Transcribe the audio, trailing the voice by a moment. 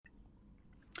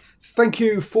Thank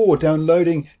you for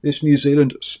downloading this New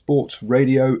Zealand Sports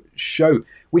Radio show.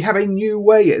 We have a new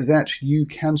way that you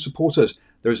can support us.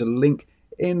 There is a link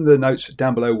in the notes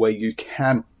down below where you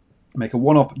can make a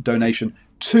one-off donation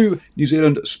to New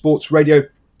Zealand Sports Radio.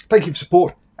 Thank you for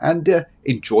support and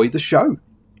enjoy the show.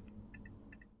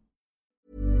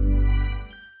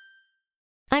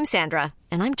 I'm Sandra,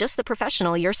 and I'm just the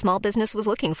professional your small business was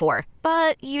looking for.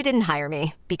 But you didn't hire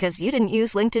me because you didn't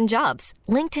use LinkedIn Jobs.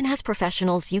 LinkedIn has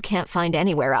professionals you can't find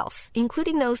anywhere else,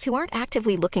 including those who aren't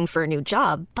actively looking for a new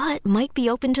job, but might be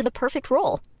open to the perfect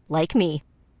role, like me.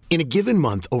 In a given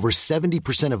month, over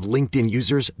 70% of LinkedIn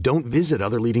users don't visit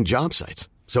other leading job sites.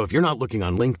 So if you're not looking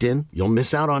on LinkedIn, you'll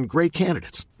miss out on great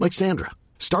candidates like Sandra.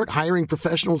 Start hiring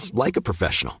professionals like a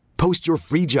professional. Post your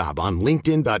free job on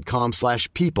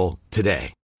linkedin.com/people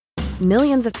today.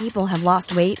 Millions of people have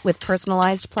lost weight with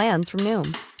personalized plans from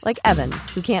Noom. Like Evan,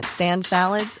 who can't stand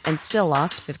salads and still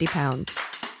lost 50 pounds.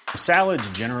 Salads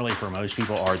generally for most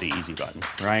people are the easy button,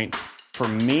 right? For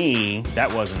me,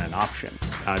 that wasn't an option.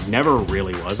 I never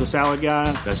really was a salad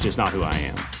guy. That's just not who I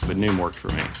am. But Noom worked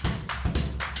for me.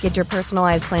 Get your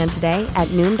personalized plan today at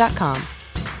Noom.com.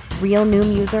 Real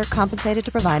Noom user compensated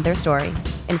to provide their story.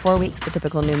 In 4 weeks, the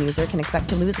typical Noom user can expect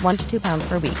to lose 1 to 2 pounds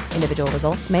per week. Individual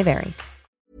results may vary.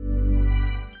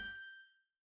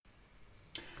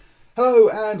 Hello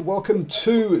and welcome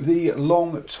to the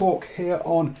Long Talk here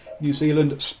on New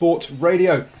Zealand Sports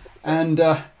Radio. And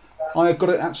I've got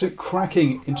an absolute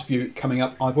cracking interview coming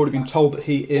up. I've already been told that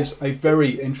he is a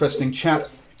very interesting chap.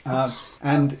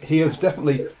 And he has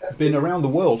definitely been around the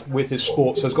world with his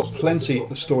sport, so has got plenty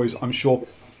of stories, I'm sure.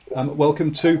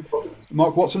 Welcome to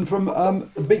Mark Watson from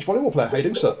the beach volleyball player. How you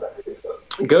doing, sir?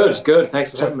 Good.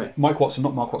 Thanks for having me. Mike Watson,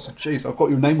 not Mark Watson. Jeez, I've got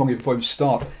your name wrong before we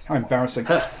start. How embarrassing.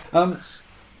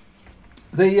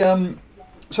 You've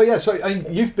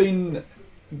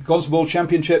gone to World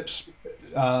Championships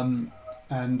and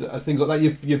things like that.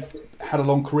 You've had a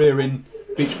long career in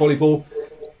beach volleyball.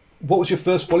 What was your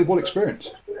first volleyball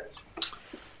experience?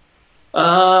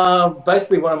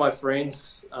 Basically, one of my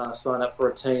friends signed up for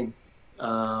a team,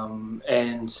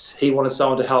 and he wanted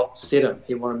someone to help set him.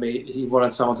 He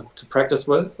wanted someone to practice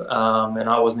with, and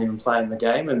I wasn't even playing the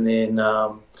game. And then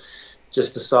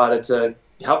just decided to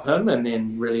help him, and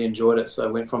then really enjoyed it. So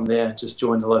I went from there. Just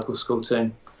joined the local school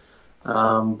team.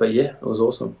 But yeah, it was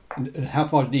awesome. And how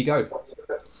far did he go?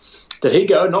 Did he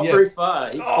go? Not very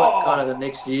far. He quit kind of the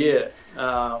next year.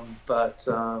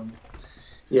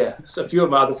 So a few of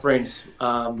my other friends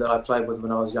that I played with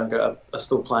when I was younger are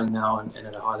still playing now and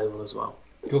at a high level as well.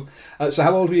 Cool. So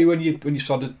how old were you when you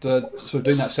started sort of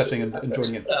doing that setting and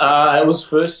joining in? It was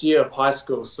first year of high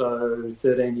school, so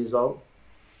 13 years old.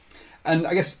 And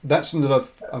I guess that's something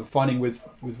that I'm finding with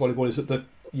volleyball is that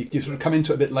you sort of come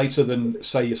into it a bit later than,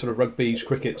 say, your sort of rugbies,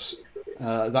 crickets,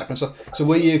 that kind of stuff. So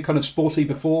were you kind of sporty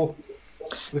before?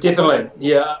 Definitely,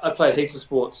 yeah. I played heaps of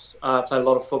sports. I played a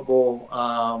lot of football.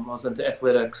 I was into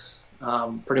athletics,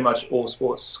 pretty much all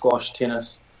sports, squash,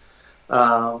 tennis.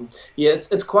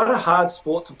 It's quite a hard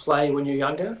sport to play when you're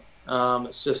younger.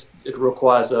 It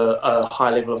requires a high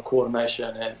level of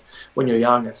coordination, and when you're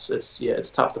young, it's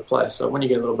tough to play. So when you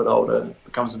get a little bit older, it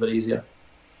becomes a bit easier.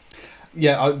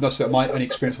 Yeah, I must admit, my only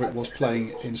experience with it was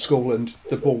playing in school, and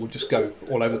the ball would just go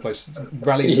all over the place.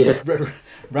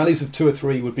 Rallies of two or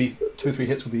three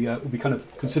hits would be kind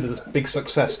of considered a big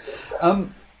success. As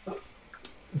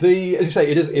you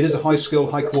say, it is a high skill,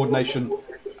 high coordination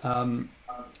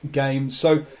game.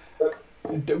 So,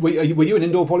 were you an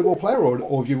indoor volleyball player,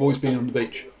 or have you always been on the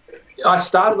beach? I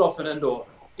started off in indoor.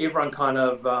 Everyone kind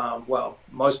of,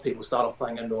 most people start off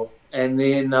playing indoor. And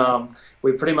then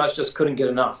we pretty much just couldn't get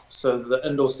enough. So the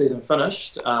indoor season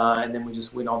finished, and then we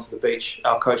just went onto the beach.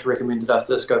 Our coach recommended us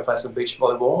to just go play some beach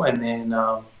volleyball. And then,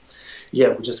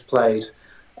 we just played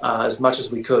as much as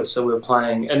we could. So we were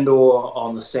playing indoor,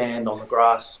 on the sand, on the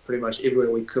grass, pretty much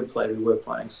everywhere we could play, we were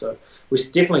playing. So we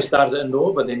definitely started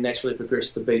indoor, but then naturally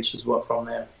progressed to beach as well from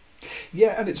there.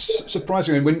 Yeah, and it's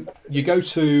surprising when you go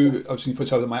to, obviously you can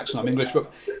tell that my accent, I'm English,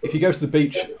 but if you go to the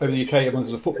beach over the UK, everyone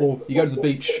does a football, you go to the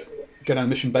beach, go down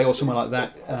Mission Bay or somewhere like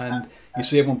that, and you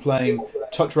see everyone playing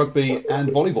touch rugby and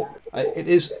volleyball.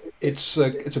 It's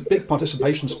a big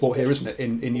participation sport here, isn't it,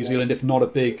 in New Zealand, if not a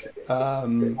big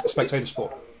spectator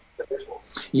sport?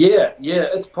 Yeah,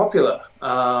 it's popular.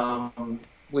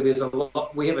 There's a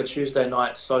lot. We have a Tuesday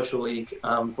night social league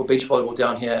for beach volleyball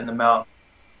down here in the Mount.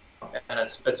 And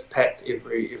it's packed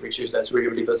every Tuesday. It's really,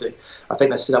 really busy. I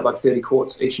think they set up like 30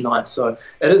 courts each night, so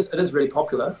it is really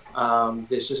popular.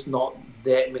 There's just not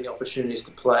that many opportunities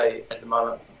to play at the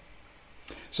moment.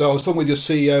 So I was talking with your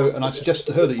CEO, and I suggested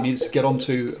to her that you needed to get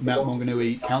onto Mount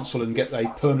Maunganui Council and get a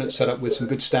permanent setup with some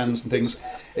good stands and things.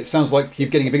 It sounds like you're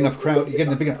getting a big enough crowd. You're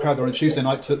getting a big enough crowd there on Tuesday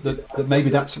nights that maybe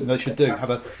that's something they should do.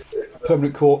 Have a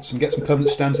permanent courts and get some permanent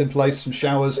stands in place, some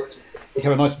showers. You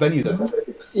have a nice venue there.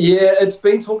 Yeah, it's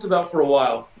been talked about for a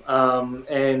while.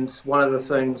 And one of the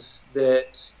things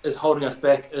that is holding us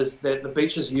back is that the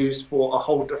beach is used for a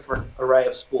whole different array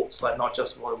of sports, like not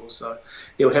just volleyball. So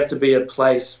there would have to be a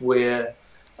place where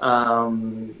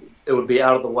it would be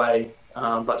out of the way,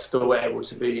 but still able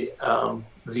to be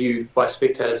viewed by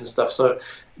spectators and stuff. So,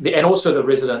 and also the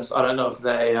residents, I don't know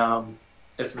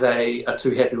if they are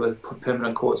too happy with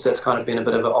permanent courts. That's kind of been a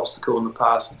bit of an obstacle in the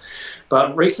past.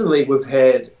 But recently we've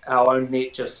had our own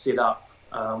net just set up.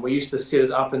 We used to set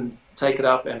it up and take it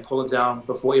up and pull it down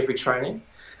before every training.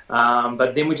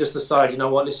 But then we just decided, you know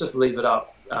what, let's just leave it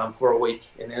up for a week.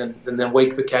 And then the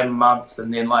week became a month,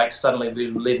 and then like suddenly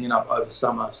we were leaving it up over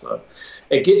summer. So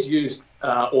it gets used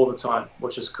all the time,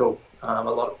 which is cool. A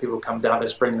lot of people come down,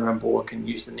 they bring their own board, can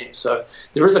use the net. So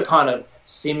there is a kind of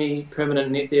semi-permanent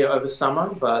net there over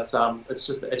summer, but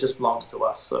it just belongs to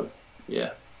us. So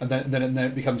yeah. And then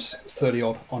it becomes 30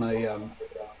 odd on a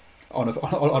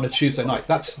Tuesday night.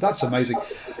 That's amazing.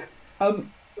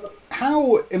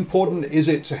 How important is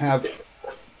it to have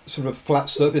sort of a flat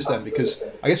surface then? Because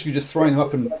I guess if you're just throwing them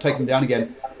up and taking them down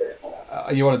again,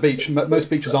 you're on a beach. Most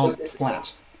beaches aren't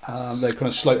flat. They kind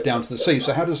of slope down to the sea.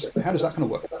 So how does that kind of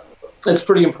work? It's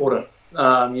pretty important.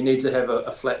 You need to have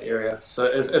a flat area. So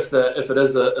if it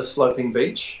is a sloping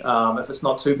beach, if it's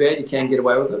not too bad, you can get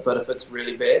away with it. But if it's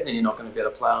really bad, then you're not going to be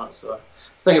able to play on it. So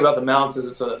the thing about the mountains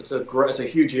is it's a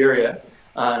huge area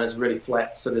and it's really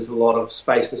flat. So there's a lot of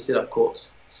space to set up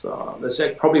courts. So it's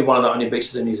probably one of the only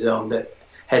beaches in New Zealand that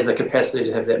has the capacity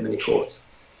to have that many courts.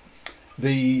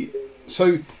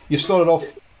 So you started off.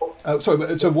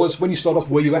 When you started off,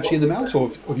 were you actually in the Mount, or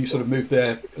have you sort of moved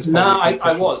there?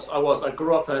 I was. I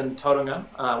grew up in Tauranga.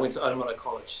 I went to Otamoto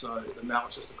College, so the Mount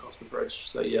was just across the bridge.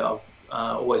 So yeah,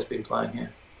 I've always been playing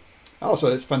here. Oh,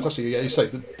 so it's fantastic. Yeah, you say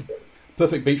the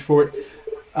perfect beach for it.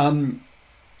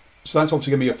 So that's obviously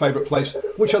going to be your favourite place.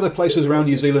 Which other places around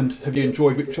New Zealand have you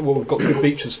enjoyed? We've got good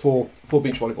beaches for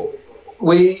beach volleyball.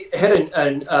 We had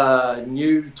a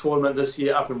new tournament this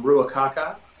year up in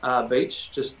Ruakaka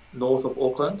Beach, just north of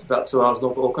Auckland, about 2 hours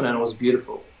north of Auckland, and it was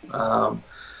beautiful.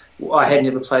 I had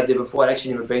never played there before. I'd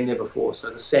actually never been there before, so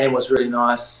the sand was really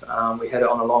nice. We had it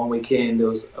on a long weekend. There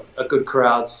was a good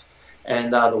crowds,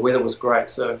 and the weather was great.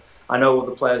 So I know all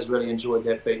the players really enjoyed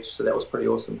that beach, so that was pretty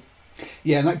awesome.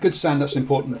 Yeah, and that good sand, that's an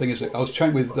important thing, isn't it? I was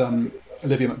chatting with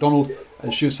Olivia McDonald,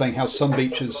 and she was saying how some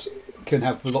beaches can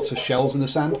have lots of shells in the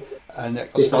sand, and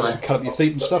it starts to cut up your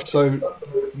feet and stuff. So,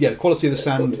 yeah, the quality of the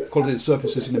sand, quality of the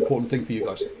surface is an important thing for you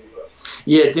guys.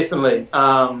 Yeah, definitely.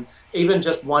 Even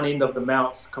just one end of the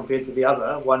mount compared to the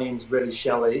other, one end's really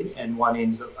shelly and one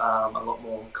end's a lot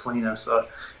more cleaner. So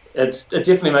it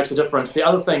definitely makes a difference. The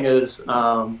other thing is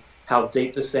how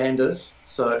deep the sand is.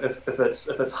 So if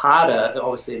it's harder,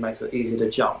 obviously it makes it easier to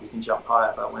jump. You can jump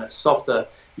higher, but when it's softer,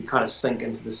 you kind of sink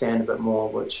into the sand a bit more,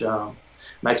 which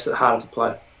makes it harder to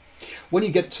play. When you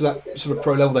get to that sort of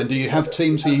pro level, then do you have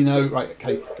teams who you know, right?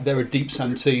 Okay, they're a deep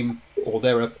sand team or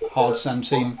they're a hard sand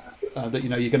team that you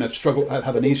know you're going to struggle,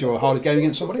 have an easier or harder game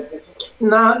against somebody?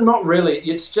 No, not really.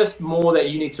 It's just more that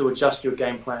you need to adjust your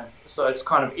game plan. So it's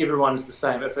kind of everyone's the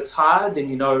same. If it's hard, then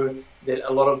you know that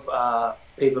a lot of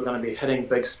people are going to be hitting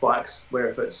big spikes. Where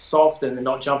if it's soft and they're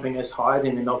not jumping as high,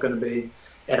 then they're not going to be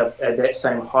at that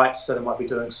same height. So they might be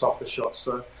doing softer shots.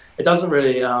 So it doesn't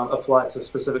really apply to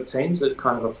specific teams. It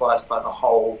kind of applies to like the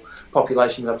whole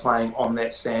population that are playing on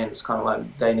that sand. It's kind of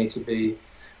like they need to be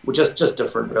just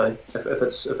different, really. If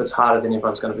it's harder, then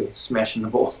everyone's going to be smashing the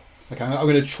ball. Okay, I'm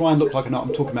going to try and look like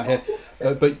I'm talking about here,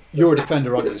 but you're a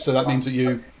defender, aren't you? So that means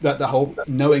that the whole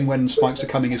knowing when spikes are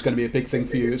coming is going to be a big thing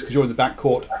for you, because you're in the back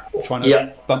court trying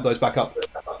to bump those back up.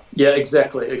 Yeah,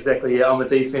 exactly. Yeah, I'm a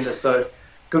defender, so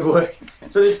good work.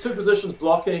 So there's two positions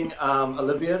blocking.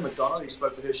 Olivia McDonald, you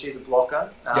spoke to her, she's a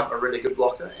blocker, a really good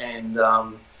blocker, and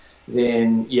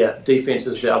then defense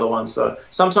is the other one. So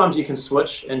sometimes you can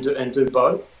switch and do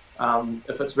both.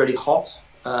 If it's really hot.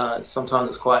 Sometimes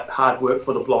it's quite hard work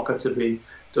for the blocker to be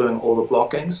doing all the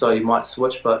blocking, so you might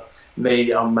switch, but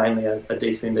I'm mainly a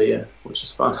defender, which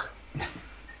is fun.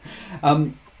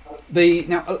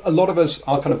 Now, a lot of us,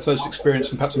 our kind of first experience,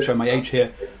 and perhaps I'm showing my age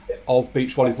here, of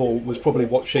beach volleyball was probably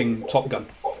watching Top Gun.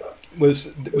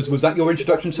 Was that your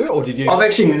introduction to it, or did you? I've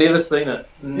actually never seen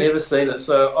it.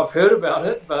 So I've heard about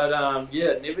it, but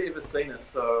never ever seen it.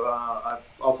 So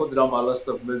I'll put it on my list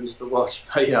of movies to watch.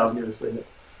 But I've never seen it.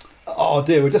 Oh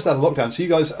dear, we're just out of lockdown. So you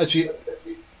guys actually,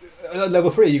 At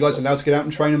level 3, are you guys allowed to get out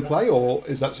and train and play, or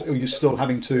are you still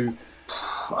having to?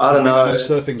 I don't know.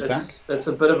 Surfing's back. It's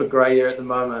a bit of a grey area at the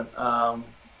moment.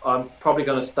 I'm probably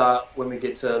going to start when we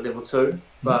get to level 2,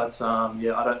 but I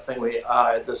don't think we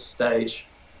are at this stage.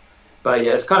 But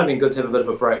yeah, it's kind of been good to have a bit of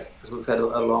a break because we've had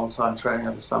a long time training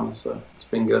over summer, so it's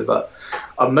been good. But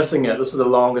I'm missing it. This is the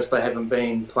longest I haven't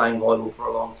been playing volleyball for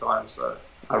a long time, so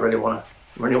I really want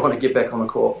to get back on the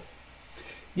court.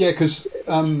 Yeah, because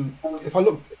if I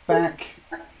look back,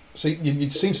 so you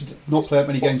seem to not play that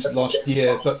many games last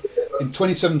year, but in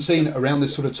 2017, around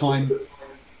this sort of time,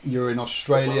 you're in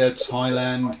Australia,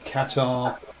 Thailand,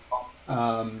 Qatar.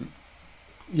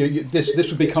 This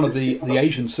would be kind of the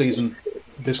Asian season,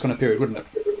 this kind of period, wouldn't it?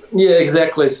 Yeah,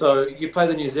 exactly. So you play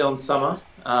the New Zealand summer,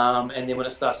 and then when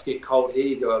it starts to get cold here,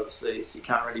 you go overseas. You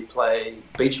can't really play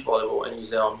beach volleyball in New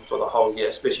Zealand for the whole year,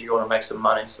 especially if you want to make some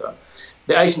money. So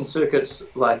the Asian circuit's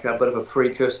like a bit of a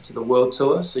precursor to the World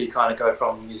Tour. So you kind of go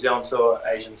from New Zealand Tour,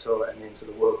 Asian Tour, and then to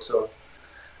the World Tour,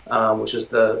 which is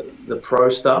the pro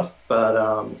stuff.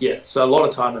 But so a lot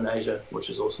of time in Asia,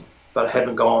 which is awesome. But I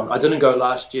haven't gone. I didn't go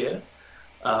last year,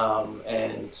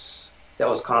 and that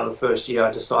was kind of the first year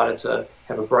I decided to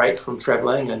have a break from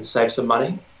traveling and save some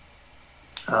money,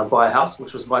 buy a house,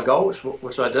 which was my goal,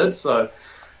 which I did. So,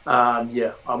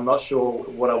 I'm not sure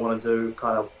what I want to do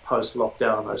kind of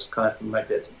post-lockdown. I just kind of have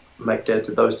to make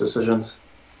those decisions.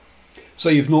 So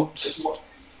you've not...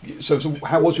 So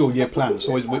how was your year planned?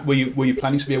 So were you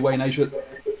planning to be away in Asia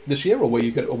this year, or were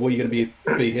you going to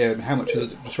be here? And how much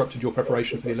has it disrupted your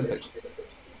preparation for the Olympics?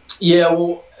 Yeah,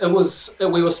 well,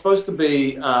 we were supposed to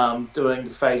be doing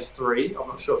the phase 3. I'm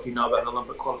not sure if you know about the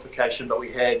Olympic qualification, but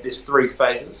there's 3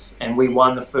 phases, and we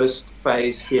won the first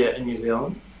phase here in New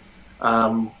Zealand.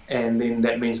 And then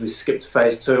that means we skipped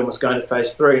phase 2 and was going to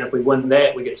phase 3, and if we win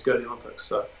that, we get to go to the Olympics.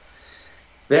 So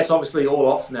that's obviously all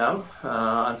off now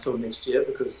until next year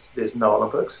because there's no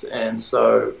Olympics, and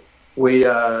so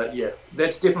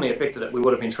that's definitely affected it. We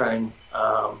would have been training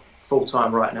full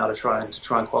time right now to try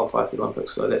and qualify for the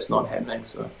Olympics, so that's not happening.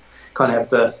 So kind of have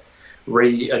to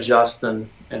readjust and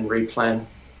replan.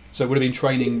 So it would have been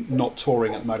training, not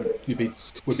touring at the moment.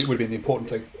 Would have been the important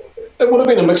thing. It would have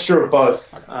been a mixture of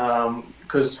both,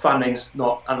 because funding's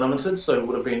not unlimited, so we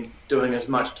would have been doing as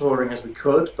much touring as we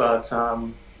could, but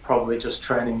probably just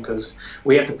training because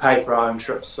we have to pay for our own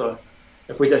trips. So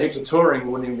if we did heaps of touring, we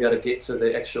wouldn't even be able to get to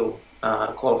the actual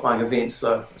qualifying events.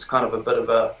 So it's kind of a bit of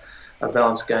a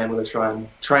balanced game where we try and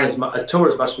tour as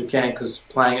much as we can because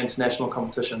playing international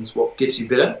competitions what gets you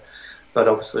better, but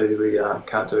obviously we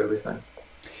can't do everything.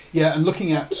 Yeah, and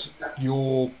looking at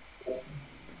your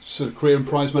sort of career and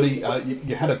prize money,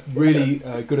 you had a really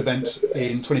good event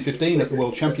in 2015 at the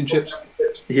World Championships.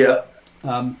 Yeah.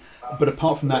 But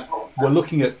apart from that, we're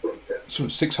looking at sort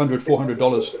of $600,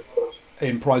 $400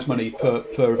 in prize money per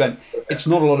event. It's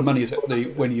not a lot of money, is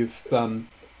it? When you've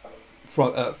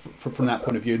from that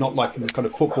point of view, not like in kind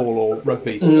of football or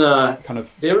rugby. No, kind of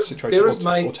situation. There is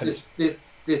money.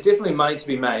 There's definitely money to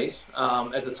be made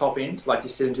at the top end. Like you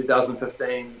said, in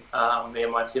 2015, me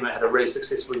and my teammate had a really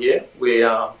successful year. We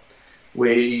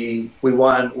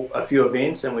won a few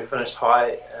events and we finished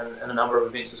high in a number of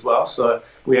events as well. So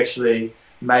we actually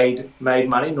made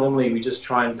money. Normally, we just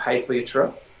try and pay for your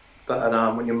trip,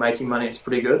 but when you're making money, it's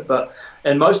pretty good. But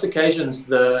in most occasions,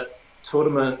 the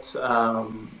tournament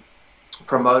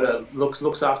promoter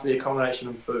looks after the accommodation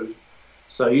and food.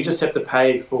 So you just have to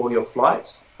pay for your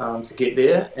flight to get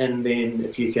there, and then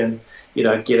if you can,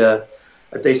 get a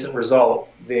decent result,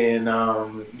 then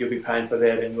you'll be paying for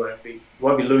that, and you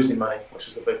won't be losing money, which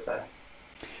is a big thing.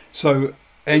 So,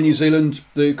 Air New Zealand,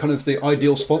 the kind of the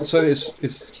ideal sponsor is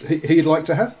who you'd like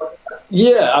to have?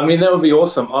 Yeah, I mean that would be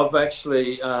awesome. I've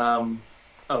actually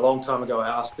a long time ago I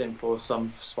asked them for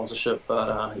some sponsorship,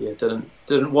 but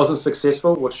wasn't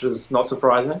successful, which is not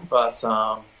surprising. But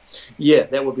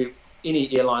that would be.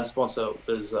 Any airline sponsor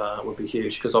would be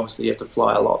huge because obviously you have to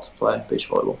fly a lot to play beach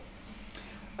volleyball.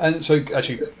 And so,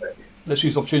 actually, let's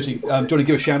use the opportunity. Do you want to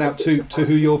give a shout out to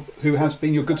who has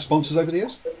been your good sponsors over the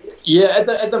years? Yeah,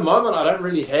 at the moment I don't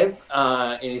really have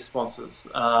any sponsors.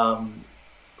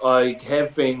 I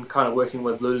have been kind of working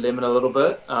with Lululemon a little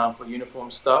bit for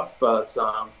uniform stuff, but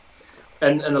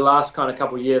in the last kind of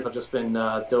couple of years I've just been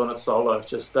doing it solo,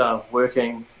 just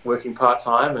working part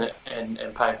time and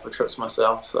paying for trips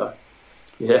myself. So.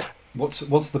 Yeah. What's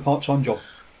the part-time job?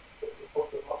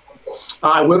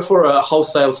 I work for a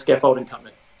wholesale scaffolding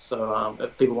company. So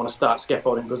if people want to start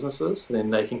scaffolding businesses, then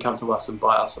they can come to us and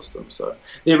buy our system. So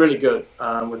they're really good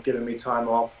with giving me time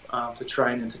off to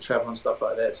train and to travel and stuff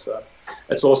like that. So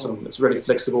it's awesome. It's really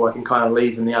flexible. I can kind of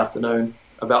leave in the afternoon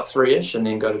about 3ish and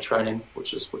then go to training,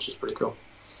 which is pretty cool.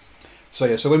 So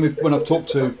when I've talked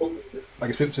to, I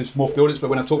guess it's more for the audience, but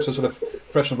when I've talked to sort of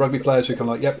professional rugby players who kind of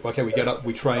like, yep, okay, we get up,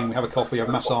 we train, we have a coffee, have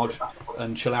a massage,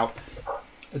 and chill out,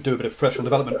 do a bit of professional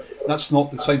development. That's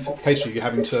not the same case for you. You're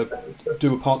having to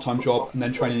do a part-time job and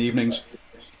then train in the evenings,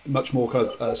 much more kind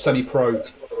of semi-pro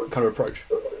kind of approach.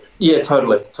 Yeah,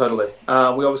 totally.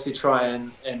 We obviously try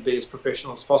and be as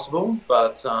professional as possible,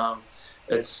 but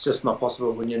it's just not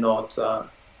possible when you're not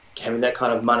having that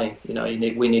kind of money. You know,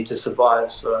 we need to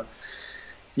survive. So,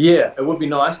 yeah, it would be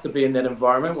nice to be in that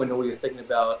environment when all you're thinking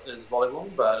about is volleyball,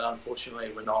 but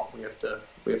unfortunately we're not. We have to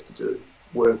do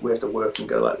work. We have to work and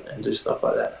go and do stuff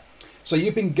like that. So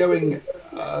you've been going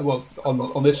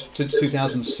on this since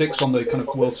 2006 on the kind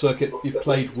of world circuit. You've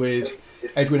played with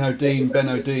Edwin O'Dean, Ben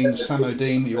O'Dean, Sam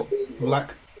O'Dean, you've got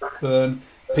Blackburn,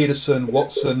 Peterson,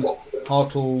 Watson,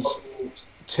 Hartles,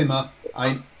 Timmer.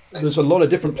 There's a lot of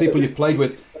different people you've played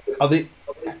with. Are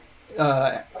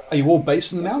you all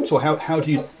based in the Mount, or how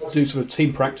do you do sort of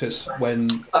team practice when in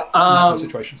that kind of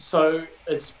situation? So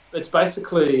it's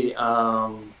basically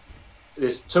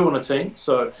there's two on a team.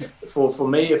 So for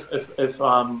me, if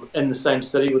I'm in the same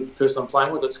city with the person I'm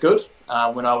playing with, it's good.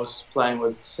 When I was playing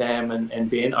with Sam and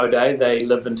Ben O'Day, they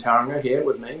live in Tauranga here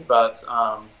with me. But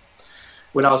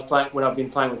when I've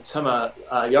been playing with Timmer,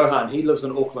 Johan, he lives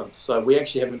in Auckland. So we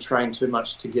actually haven't trained too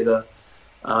much together.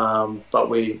 But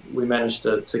we managed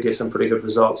to get some pretty good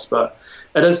results. But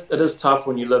it is tough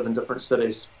when you live in different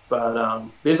cities. But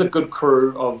there's a good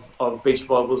crew of beach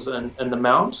volleyballers in the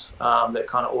Mount that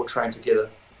kind of all train together,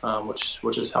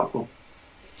 which is helpful.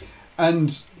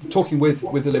 And talking with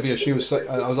Olivia, I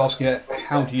was asking her,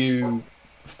 how do you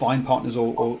find partners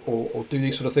or do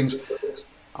these sort of things?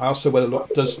 I asked her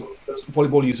does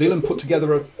Volleyball New Zealand put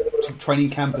together a sort of training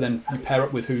camp and then you pair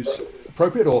up with who's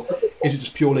appropriate, or is it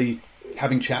just purely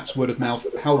having chats, word of mouth?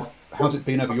 How's it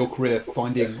been over your career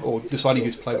finding or deciding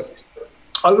who to play with?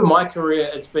 Over my career,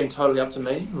 it's been totally up to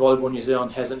me. Volleyball New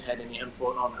Zealand hasn't had any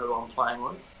input on who I'm playing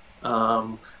with,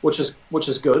 which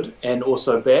is good and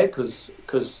also bad because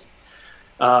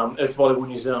if Volleyball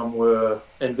New Zealand were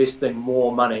investing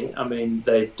more money, I mean,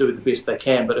 they do the best they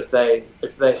can. But if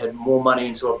they had more money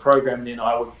into a program, then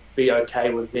I would be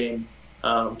okay with them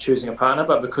choosing a partner.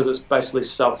 But because it's basically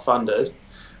self-funded,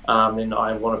 then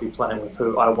I want to be playing with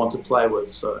who I want to play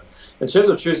with. So in terms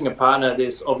of choosing a partner,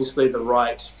 there's obviously the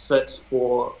right fit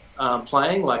for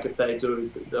playing, like if they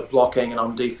do the blocking and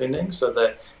I'm defending, so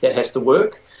that has to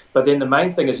work. But then the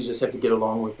main thing is you just have to get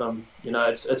along with them. You know,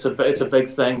 it's a big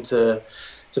thing to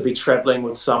be traveling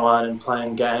with someone and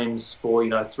playing games for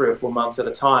 3 or 4 months at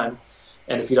a time.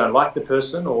 And if you don't like the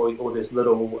person or there's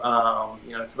little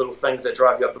things that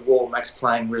drive you up the wall, it makes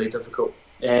playing really difficult.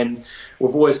 And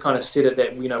we've always kind of said it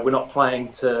that, we're not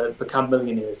playing to become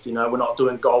millionaires. We're not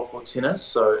doing golf or tennis.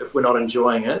 So if we're not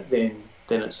enjoying it, then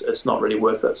it's not really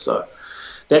worth it. So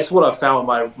that's what I found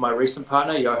with my recent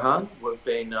partner, Johan. We've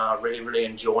been really, really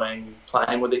enjoying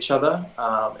playing with each other.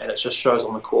 And it just shows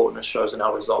on the court and it shows in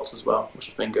our results as well, which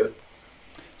has been good.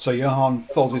 So Johan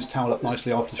folds his towel up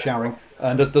nicely after showering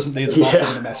and doesn't leave the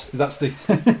bathroom in a mess. That's the...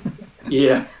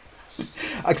 Yeah.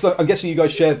 So I'm guessing you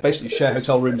guys basically share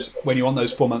hotel rooms when you're on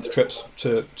those 4-month trips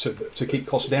to keep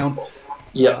costs down.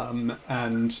 Yeah.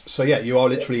 And so you are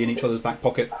literally in each other's back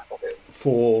pocket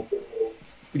for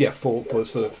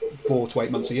sort of 4 to 8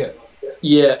 months a year.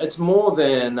 Yeah, it's more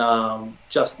than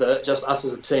just us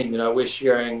as a team. We're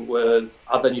sharing with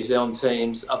other New Zealand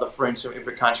teams, other friends from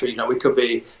every country. We could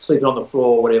be sleeping on the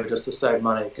floor or whatever just to save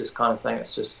money, because kind of thing.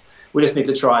 It's just we just need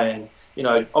to try and.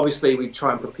 Obviously we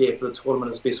try and prepare for the tournament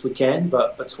as best we can,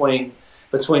 but between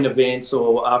events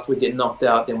or after we get knocked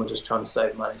out, then we're just trying to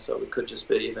save money. So we could just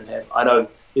I know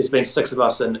there's been 6 of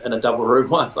us in a double room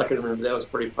once. I can remember that was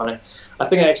pretty funny. I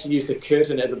think I actually used a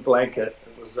curtain as a blanket.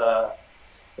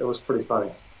 It was pretty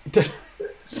funny.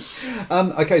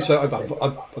 Okay, so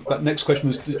that next question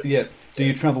was, do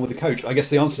you travel with a coach? I guess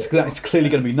the answer to that is clearly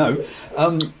going to be no.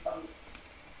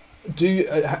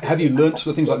 Have you learnt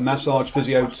sort of things like massage,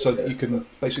 physio, so that you can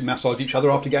basically massage each other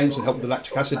after games and help with the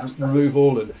lactic acid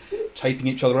removal and taping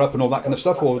each other up and all that kind of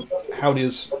stuff? Or have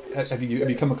you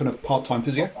become a kind of part-time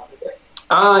physio?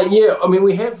 Yeah, I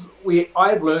mean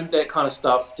I've learned that kind of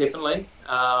stuff definitely,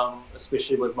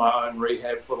 especially with my own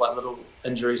rehab for like little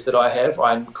injuries that I have.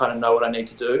 I kind of know what I need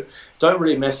to do. Don't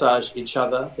really massage each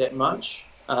other that much.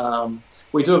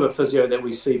 We do have a physio that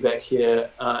we see back here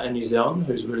in New Zealand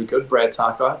who's really good, Brad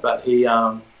Takai, but he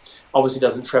obviously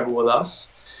doesn't travel with us.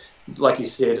 Like you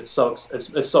said, it's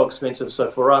so expensive.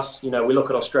 So for us, we look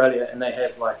at Australia and they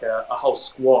have like a whole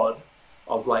squad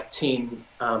of like 10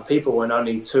 people and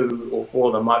only 2 or 4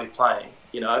 of them might be playing.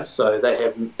 So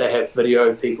they have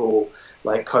video people,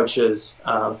 like coaches,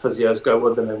 physios go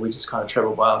with them, and we just kind of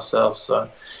travel by ourselves. So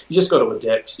you just got to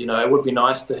adapt. It would be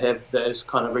nice to have those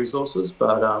kind of resources,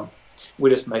 but we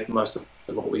just make the most of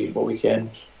what we can.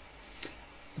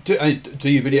 Do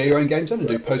you video your own games then and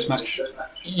do post-match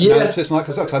analysis? Like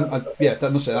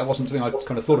that wasn't something I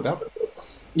kind of thought about.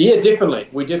 Yeah, definitely.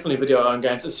 We definitely video our own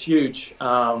games. It's huge.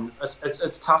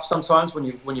 It's tough sometimes when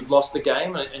you've lost the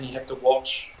game and you have to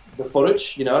watch the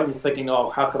footage. And you're thinking, oh,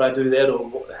 how could I do that?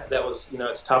 Or that was,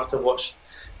 it's tough to watch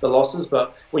the losses.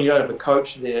 But when you don't have a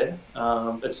coach there,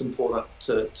 it's important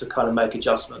to kind of make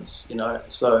adjustments.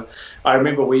 So I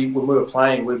remember when we were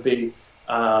playing, we'd be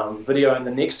videoing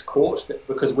the next court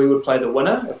because we would play the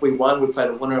winner. If we won, we'd play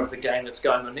the winner of the game that's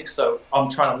going on next. So I'm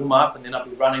trying to warm up, and then I'll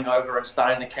be running over and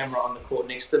starting the camera on the court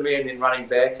next to me, and then running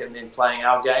back and then playing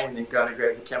our game, and then going to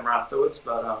grab the camera afterwards.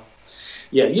 But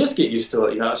you just get used to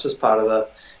it. It's just part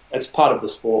of the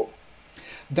sport.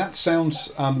 That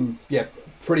sounds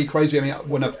pretty crazy. I mean,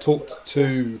 when I've talked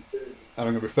to, I'm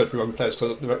going to refer to rugby players,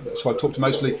 so I've talked to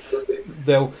mostly,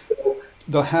 they'll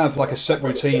have like a set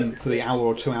routine for the hour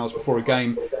or 2 hours before a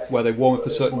game where they warm up a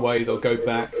certain way, they'll go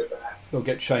back, they'll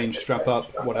get changed, strap up,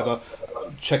 whatever,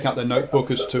 check out their notebook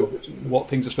as to what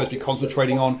things they're supposed to be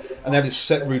concentrating on, and they have this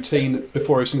set routine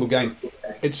before a single game.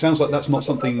 It sounds like that's not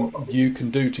something you can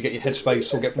do to get your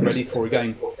headspace or get ready for a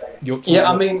game.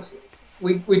 I mean,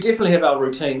 we definitely have our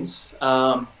routines,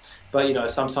 but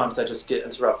sometimes they just get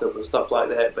interrupted with stuff like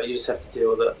that, but you just have to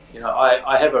deal with it.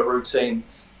 I have a routine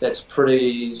that's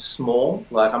pretty small.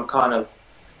 Like I'm kind of,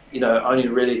 only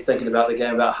really thinking about the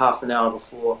game about half an hour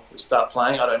before we start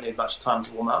playing. I don't need much time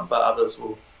to warm up, but others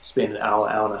will spend an hour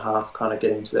and a half kind of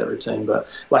getting into that routine. But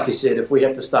like you said, if we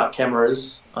have to start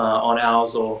cameras on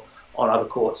ours or on other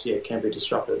courts, it can be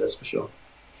disruptive, that's for sure.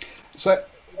 So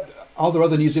are there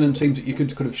other New Zealand teams that you can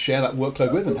kind of share that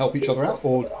workload with and help each other out?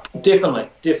 Or Definitely.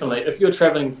 If you're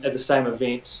travelling at the same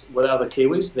event with other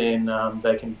Kiwis, then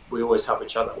we always help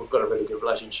each other. We've got a really good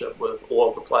relationship with all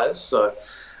of the players, so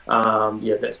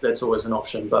that's always an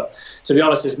option. But to be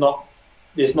honest, there's not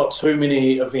too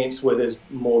many events where there's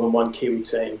more than one Kiwi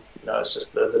team. It's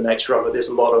just the nature of it. There's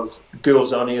a lot of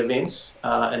girls-only events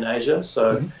in Asia,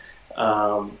 so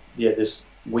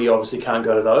we obviously can't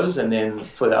go to those, and then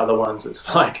for the other ones, it's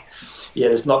like,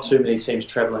 there's not too many teams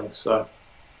travelling, so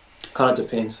kind of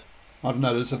depends. I don't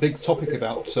know. There's a big topic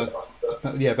about sort of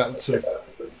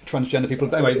transgender people.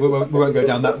 But anyway, we won't go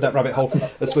down that rabbit hole.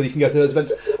 That's where you can go to those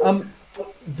events.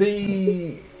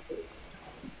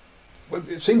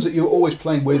 It seems that you're always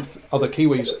playing with other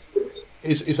Kiwis.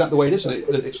 Is that the way it is?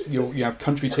 That you have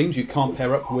country teams. You can't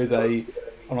pair up with an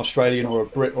Australian or a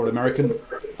Brit or an American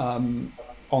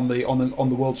on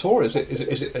the world tour. Is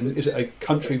it a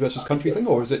country versus country thing,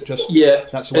 or is it just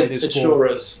that's the way it is? It sure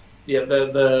is. Yeah,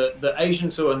 the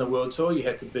Asian tour and the world tour, you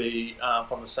have to be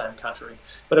from the same country.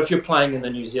 But if you're playing in the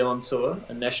New Zealand tour,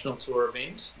 a national tour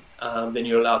event, then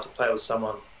you're allowed to play with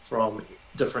someone from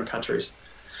different countries.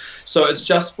 So it's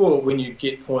just for when you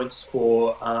get points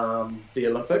for the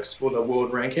Olympics, for the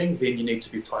world ranking, then you need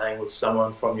to be playing with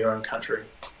someone from your own country.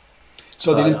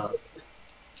 So the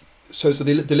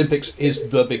Olympics is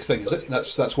the big thing, is it?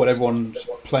 That's what everyone's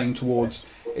playing towards.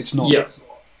 It's not. Yeah.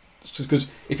 Because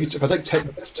if I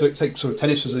take sort of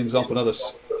tennis as an example, another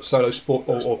solo sport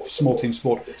or small team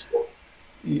sport,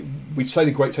 we'd say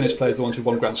the great tennis players are the ones who've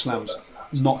won Grand Slams,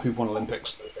 not who've won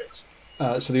Olympics.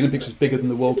 So the Olympics is bigger than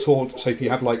the World Tour. So if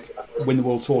you have win the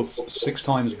World Tour 6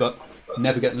 times but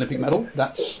never get an Olympic medal,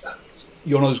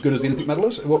 you're not as good as the Olympic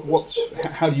medalists.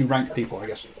 How do you rank people, I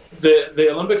guess? The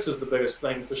Olympics is the biggest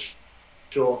thing for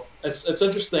sure. It's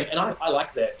interesting, and I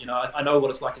like that. I know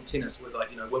what it's like in tennis with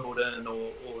Wimbledon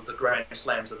or the Grand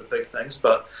Slams are the big things,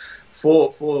 but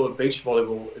for beach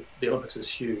volleyball, the Olympics is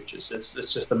huge. It's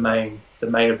just the main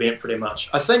event pretty much.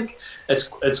 I think it's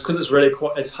because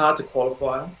it's hard to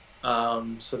qualify,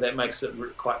 so that makes it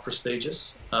quite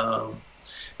prestigious.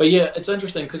 But yeah, it's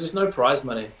interesting because there's no prize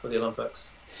money for the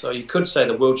Olympics. So you could say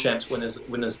the world champs when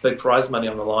there's big prize money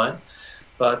on the line,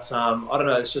 but I don't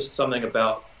know. It's just something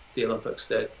about the Olympics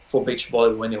that for beach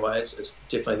volleyball anyway, it's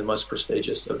definitely the most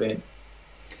prestigious event.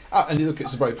 And you look,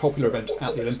 it's a very popular event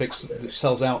at the Olympics. It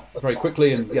sells out very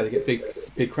quickly, and they get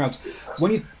big crowds.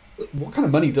 What kind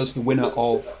of money does the winner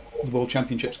of the World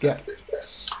Championships get?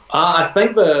 I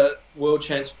think the World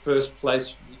Champs first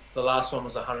place, the last one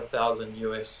was $100,000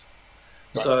 US.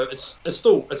 Right. So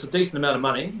it's a decent amount of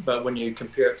money, but when you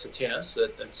compare it to tennis,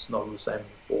 it's not in the same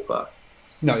ballpark.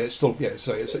 No, it's still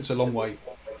So it's a long way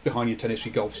behind your tennis,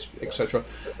 your golfs, etc.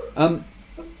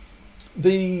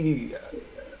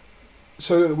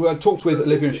 So I talked with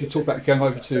Olivia, and she talked about going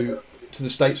over to to the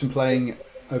States and playing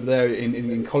over there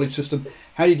in college system.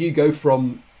 How did you go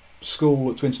from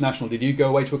school to international? Did you go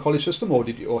away to a college system, or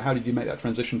how did you make that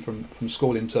transition from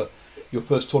school into your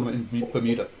first tournament in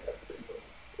Bermuda?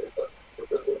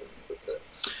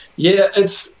 Yeah,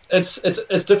 it's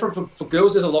different for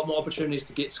girls. There's a lot more opportunities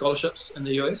to get scholarships in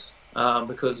the US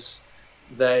because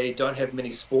they don't have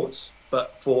many sports.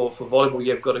 But for volleyball,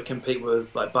 you've got to compete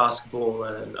with like basketball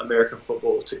and American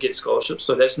football to get scholarships.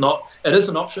 So it is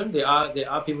an option. There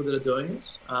are people that are doing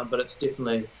this, but it's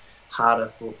definitely harder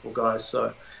for guys.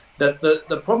 So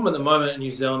the problem at the moment in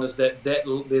New Zealand is that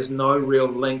there's no real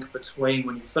link between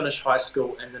when you finish high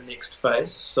school and the next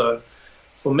phase. So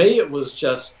for me, it was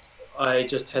I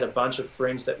just had a bunch of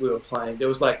friends that we were playing. There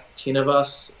was like 10 of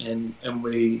us, and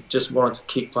we just wanted to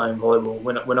keep playing volleyball.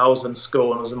 When I was in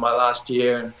school and it was in my last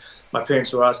year, and my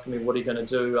parents were asking me, what are you going to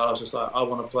do? I was just like, I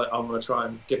want to play. I want to try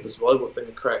and give this volleyball thing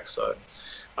a crack. So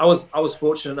I was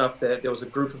fortunate enough that there was a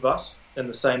group of us in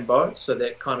the same boat, so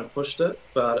that kind of pushed it.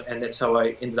 And that's how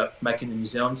I ended up making the New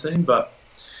Zealand team. But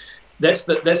that's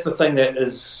the thing that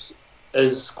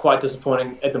is quite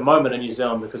disappointing at the moment in New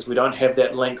Zealand, because we don't have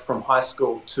that link from high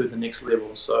school to the next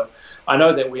level. So I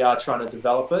know that we are trying to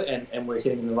develop it, and we're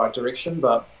heading in the right direction.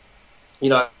 But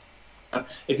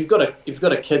if you've got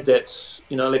a kid that's,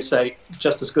 let's say,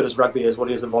 just as good as rugby as what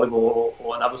he is in volleyball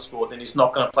or another sport, then he's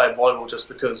not going to play volleyball just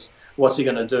because what's he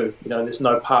going to do? There's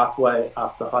no pathway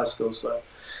after high school. So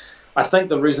I think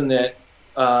the reason that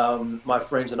my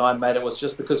friends and I made it was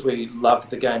just because we loved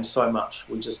the game so much.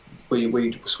 We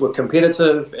were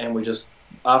competitive, and we just,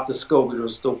 after school, we were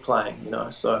still playing,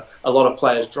 So a lot of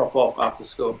players drop off after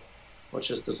school,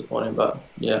 which is disappointing, but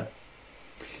yeah.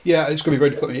 Yeah, it's going to be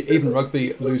very difficult. Even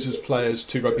rugby loses players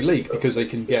to rugby league because they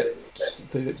can get...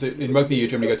 in rugby, you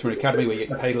generally go to an academy where you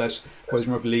get paid less, whereas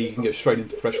in rugby league, you can get straight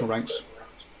into professional ranks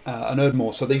and earn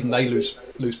more. So even they lose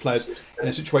players. In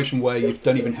a situation where you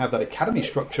don't even have that academy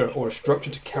structure or a structure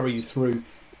to carry you through,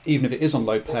 even if it is on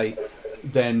low pay,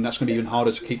 then that's going to be even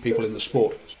harder to keep people in the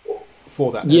sport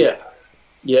for that.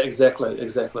 Yeah, exactly.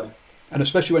 And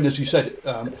especially when, as you said,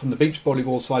 from the beach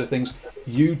volleyball side of things,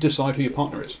 you decide who your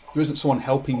partner is. There isn't someone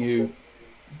helping you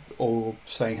or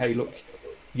saying, hey, look,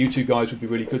 you two guys would be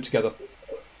really good together,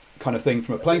 kind of thing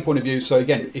from a playing point of view. So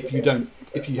again, if you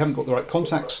haven't got the right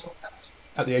contacts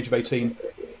at the age of 18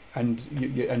 and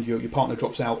your partner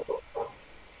drops out,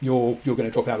 you're going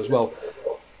to drop out as well.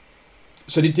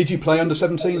 So did you play under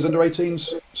 17s, under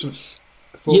 18s?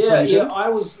 Yeah. I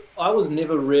was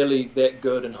never really that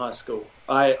good in high school.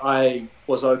 I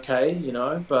was okay,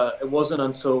 but it wasn't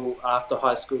until after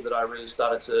high school that I really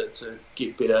started to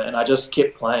get better, and I just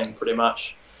kept playing pretty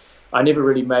much. I never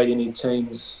really made any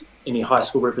teams, any high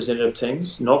school representative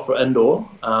teams, not for indoor.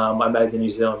 I made the New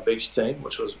Zealand beach team,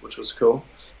 which was cool,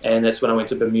 and that's when I went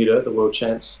to Bermuda, the World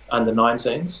Champs, under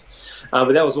 19s.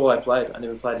 But that was all I played. I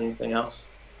never played anything else.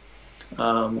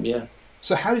 Yeah.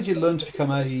 So how did you learn to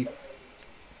become a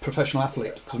professional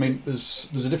athlete? Because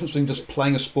there's a difference between just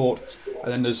playing a sport,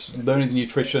 and then there's learning the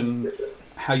nutrition,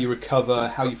 how you recover,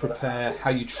 how you prepare, how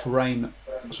you train,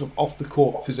 sort of off the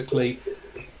court physically.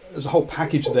 There's a whole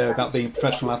package there about being a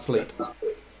professional athlete.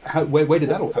 Where did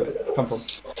that all come from?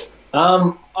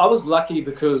 I was lucky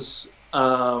because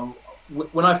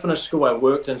when I finished school, I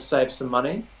worked and saved some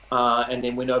money, and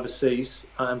then went overseas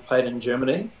and played in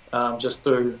Germany, just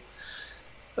through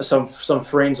some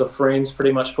friends of friends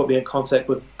pretty much put me in contact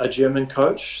with a German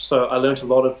coach. So I learned a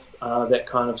lot of that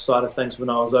kind of side of things when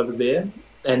I was over there.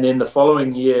 And then the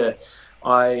following year,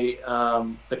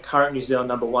 the current New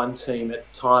Zealand #1 team at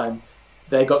the time,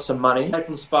 they got some money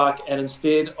from Spark, and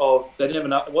instead of, they didn't have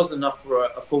enough, it wasn't enough for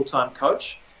a full-time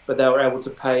coach, but they were able to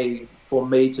pay for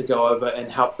me to go over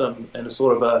and help them in a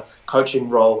sort of a coaching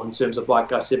role in terms of,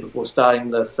 like I said before,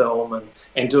 starting the film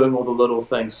and doing all the little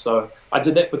things. So I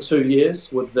did that for 2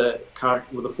 years with the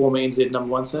former NZ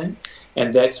 #1 team,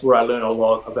 and that's where I learned a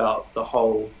lot about the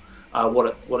whole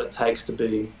what it takes to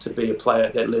be a player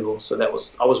at that level. So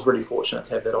I was really fortunate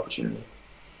to have that opportunity.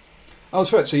 Oh,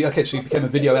 that's right. So you became a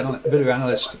video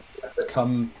analyst,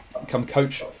 come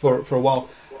coach for a while.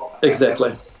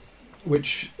 Exactly.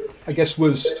 Which I guess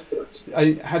was.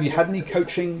 Have you had any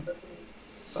coaching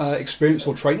experience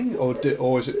or training,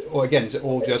 or is it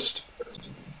all just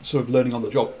sort of learning on the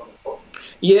job?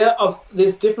 Yeah,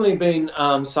 there's definitely been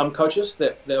some coaches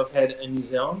that I've had in New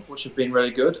Zealand, which have been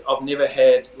really good. I've never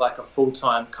had like a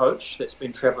full-time coach that's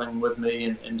been traveling with me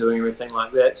and doing everything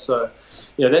like that. So,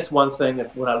 that's one thing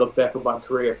that when I look back at my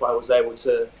career, if I was able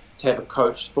to have a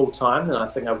coach full-time, then I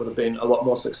think I would have been a lot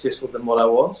more successful than what I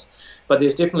was. But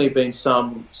there's definitely been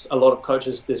a lot of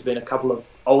coaches. There's been a couple of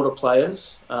older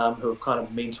players who have kind of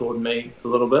mentored me a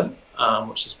little bit,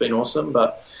 which has been awesome.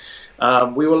 But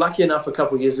we were lucky enough a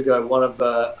couple of years ago, one of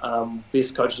the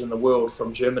best coaches in the world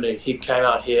from Germany, he came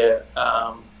out here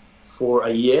for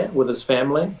a year with his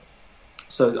family.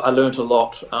 So I learned a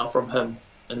lot from him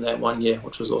in that 1 year,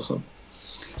 which was awesome.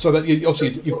 So that you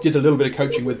did a little bit of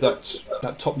coaching with that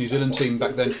top New Zealand team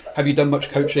back then. Have you done much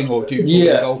coaching, or do you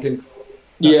get involved in?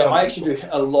 Yeah, I actually do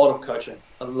a lot of coaching.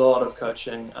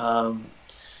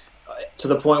 To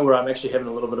the point where I'm actually having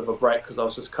a little bit of a break because I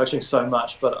was just coaching so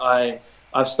much. But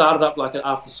I've started up like an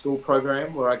after-school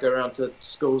program where I go around to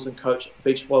schools and coach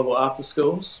beach volleyball after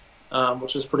schools,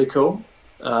 which is pretty cool.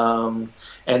 And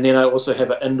then I also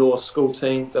have an indoor school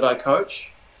team that I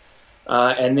coach.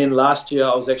 And then last year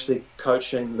I was actually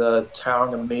coaching the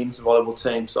Tauranga men's volleyball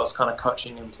team, so I was kind of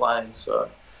coaching and playing. So,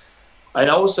 and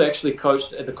I also actually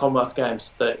coached at the Commonwealth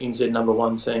Games, the NZ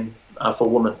 #1 team for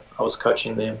women. I was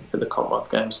coaching them at the Commonwealth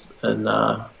Games in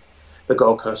the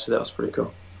Gold Coast, so that was pretty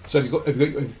cool. So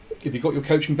have you got your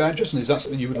coaching badges, and is that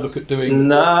something you would look at doing?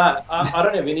 Nah, I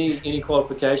don't have any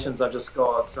qualifications. I've just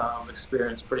got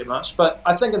experience pretty much. But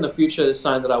I think in the future it's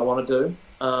something that I want to do.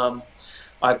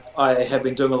 I have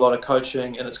been doing a lot of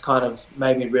coaching, and it's kind of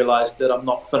made me realise that I'm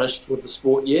not finished with the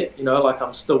sport yet. You know, like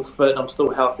I'm still fit, I'm still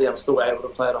healthy, I'm still able to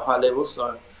play at a high level.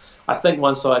 So I think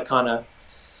once I kind of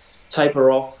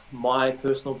taper off my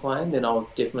personal playing, then I'll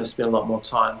definitely spend a lot more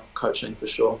time coaching for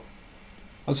sure.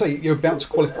 I'd say you're about to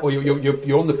qualify, or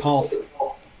you're on the path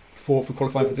for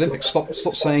qualifying for the Olympics.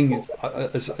 Stop saying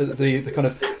as the kind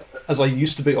of as I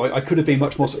used to be. I could have been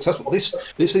much more successful.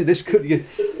 This could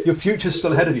your future's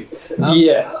still ahead of you.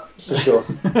 Yeah, for sure.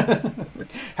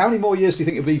 How many more years do you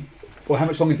think it'll be, or how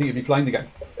much longer do you think you'll be playing the game?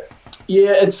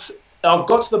 Yeah, I've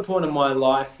got to the point in my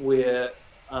life where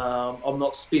I'm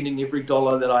not spending every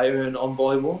dollar that I earn on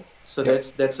volleyball. So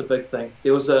that's a big thing.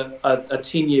 There was a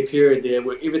 10-year period there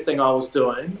where everything I was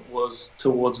doing was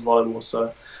towards volleyball.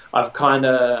 So I've kind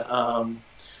of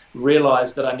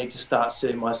realised that I need to start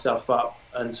setting myself up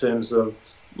in terms of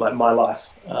like my life.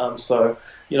 So,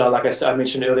 you know, like I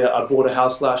mentioned earlier, I bought a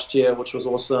house last year, which was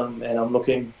awesome, and I'm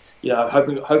looking, you know,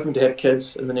 hoping to have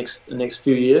kids in the next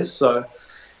few years. So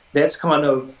that's kind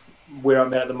of where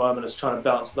I'm at the moment, is trying to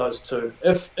balance those two.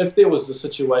 If there was a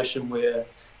situation where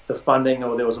the funding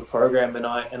or there was a program and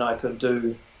I could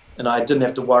do, and I didn't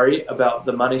have to worry about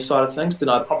the money side of things, then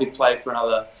I'd probably play for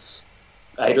another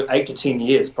 8 to 10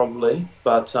 years probably.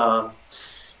 But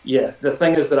yeah, the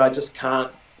thing is that I just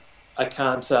can't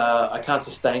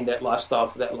sustain that lifestyle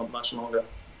for that much longer.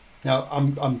 Now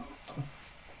I'm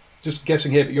just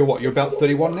guessing here, but you're about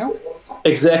 31 now.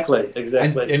 Exactly. And So,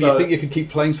 you think you can keep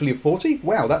playing till you're 40?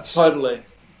 Wow, that's totally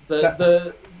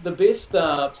the best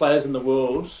players in the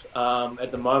world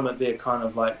at the moment. They're kind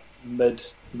of like mid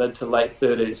to late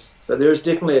 30s. So there is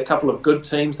definitely a couple of good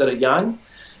teams that are young,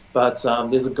 but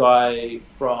there's a guy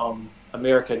from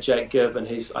America, Jake Gibb, and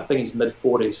I think he's mid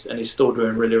 40s, and he's still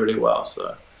doing really, really well.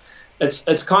 So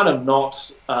it's kind of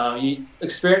not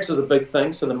experience is a big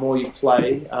thing. So the more you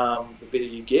play, the better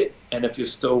you get. And if you're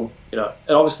still, you know,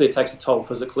 and obviously it takes a toll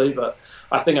physically, but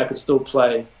I think I could still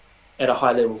play at a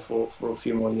high level for a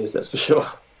few more years. That's for sure.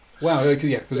 Wow,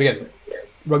 yeah, because again,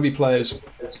 rugby players,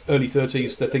 early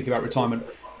 30s, they're thinking about retirement,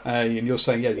 and you're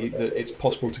saying, that it's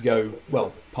possible to go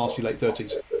well past your late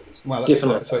 30s. Wow,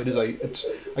 definitely. So it is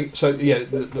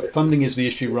the funding is the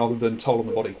issue rather than toll on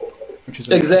the body, which is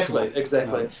exactly. It's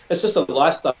just a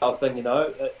lifestyle thing, you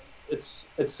know. It's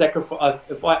sacrifice.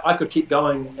 If I could keep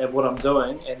going at what I'm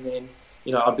doing, and then,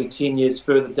 you know, I'd be 10 years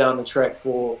further down the track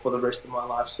for the rest of my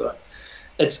life. So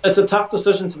it's a tough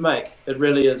decision to make. It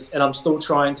really is, and I'm still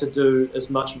trying to do as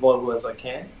much volleyball as I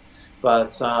can.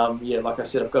 But like I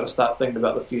said, I've got to start thinking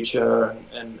about the future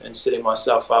and setting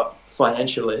myself up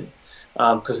financially,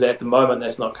 because at the moment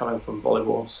that's not coming from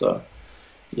volleyball. So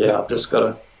I've just got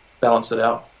to balance it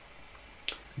out.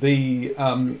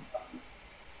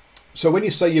 So when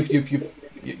you say you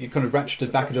kind of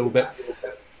ratcheted back a little bit,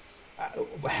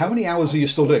 how many hours are you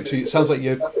still doing? So it sounds like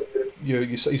you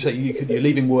say you're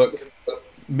leaving work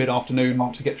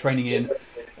mid-afternoon to get training in.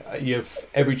 You've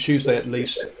every Tuesday at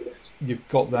least. You've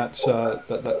got the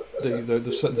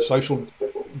social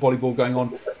volleyball going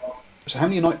on. So how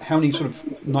many sort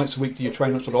of nights a week do you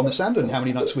train sort of on the sand, and how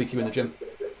many nights a week are you in the gym?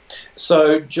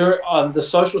 So the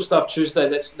social stuff Tuesday,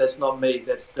 that's not me.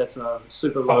 That's a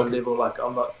super low level. Like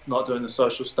I'm not doing the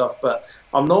social stuff, but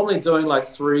I'm normally doing like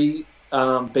 3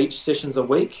 beach sessions a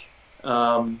week.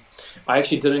 I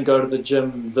actually didn't go to the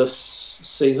gym this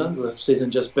season. The season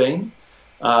just been.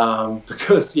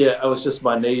 Because it was just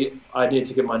my knee. I needed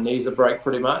to give my knees a break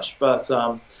pretty much. But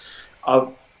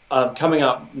coming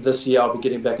up this year, I'll be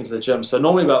getting back into the gym. So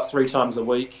normally about 3 times a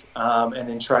week, and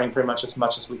then training pretty much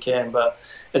as we can. But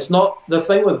it's not, the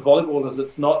thing with volleyball is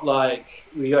it's not like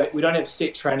we don't have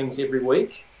set trainings every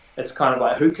week. It's kind of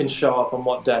like who can show up on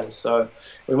what day. So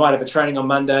we might have a training on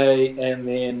Monday, and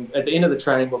then at the end of the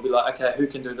training, we'll be like, okay, who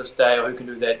can do this day or who can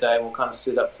do that day? And we'll kind of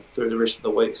set up through the rest of the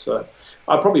week. So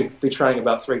I'll probably be training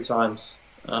about 3 times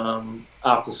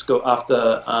after school,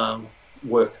 after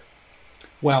work.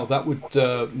 Wow, that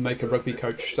would make a rugby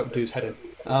coach that would do his head in.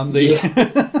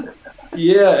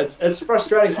 Yeah, it's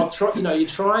frustrating. You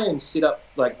try and set up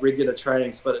like regular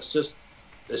trainings, but it's just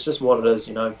what it is.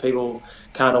 People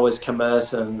can't always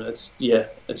commit, and it's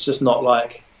just not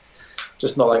like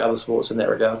other sports in that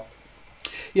regard.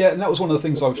 Yeah, and that was one of the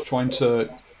things I was trying to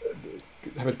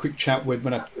have a quick chat with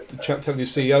when I chatted with the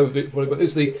CEO of it. But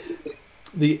is the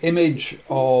image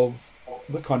of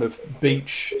the kind of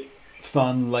beach,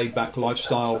 fun, laid-back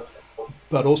lifestyle,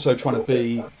 but also on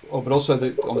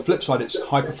the flip side, it's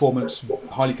high performance,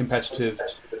 highly competitive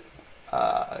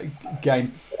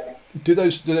game. Do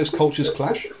those cultures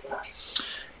clash?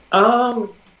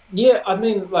 Yeah, I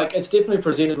mean, like it's definitely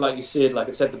presented like you said, like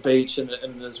it's at the beach and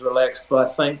it's relaxed. But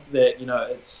I think that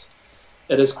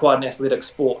it is quite an athletic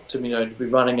sport to be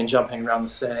running and jumping around the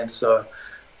sand. So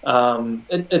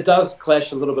it does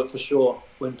clash a little bit for sure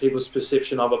when people's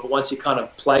perception of it. But once you kind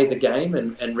of play the game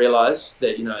and realise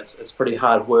that it's pretty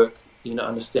hard work,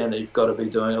 understand that you've got to be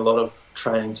doing a lot of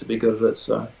training to be good at it.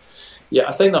 So yeah,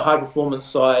 I think the high performance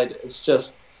side, it's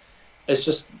just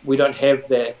we don't have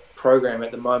that program at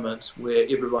the moment where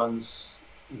everyone's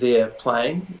there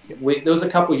playing. There was a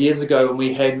couple of years ago when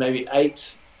we had maybe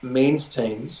 8 men's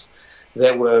teams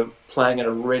that were playing at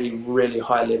a really, really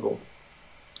high level.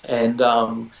 And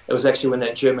it was actually when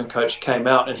that German coach came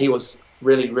out, and he was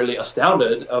really, really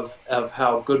astounded of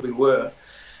how good we were.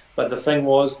 But the thing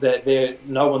was that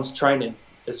no one's training.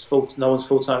 No one's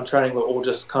full-time training. We're all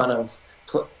just kind of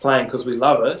playing because we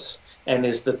love it. And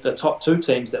there's the top 2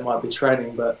 teams that might be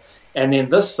training. And then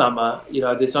this summer,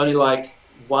 there's only like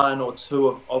 1 or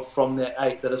 2 of from that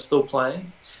 8 that are still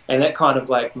playing. And that kind of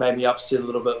like made me upset a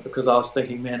little bit, because I was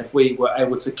thinking, man, if we were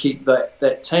able to keep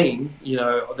that team,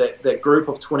 that group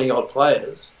of 20-odd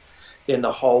players, then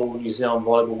the whole New Zealand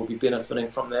volleyball would be benefiting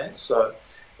from that. So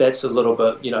that's a little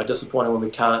bit, disappointing when we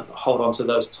can't hold on to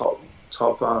those top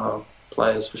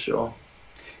players for sure.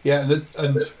 Yeah,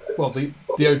 the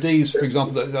ODs, for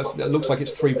example, that looks like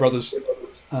it's 3 brothers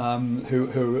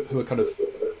who are kind of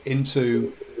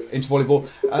into volleyball.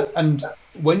 And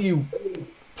when you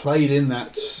played in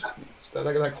that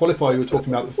qualifier you were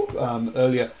talking about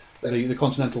earlier, the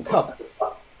Continental Cup,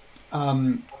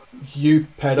 you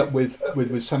paired up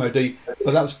with Sam O'D,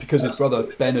 but that was because his brother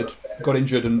Ben had got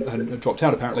injured and dropped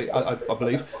out, apparently, I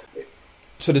believe.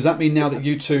 So does that mean now that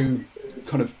you two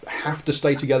kind of have to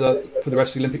stay together for the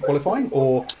rest of the Olympic qualifying,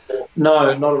 or?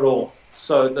 No, not at all.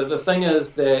 So the thing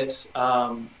is that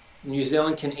New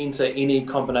Zealand can enter any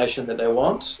combination that they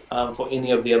want for any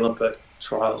of the Olympic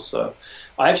trials. So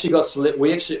I actually got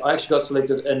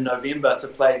selected in November to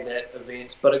play that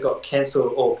event, but it got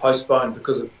cancelled or postponed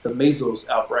because of the measles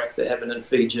outbreak that happened in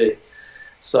Fiji.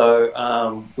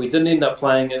 So we didn't end up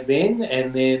playing it then,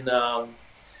 and then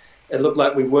it looked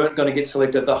like we weren't going to get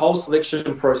selected. The whole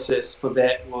selection process for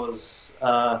that was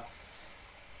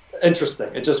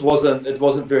interesting. It just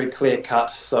wasn't very clear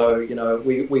cut. So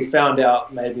we found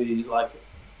out maybe like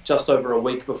just over a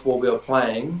week before we were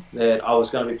playing that I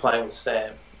was going to be playing with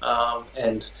Sam,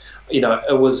 and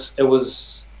it was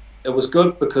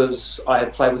good because I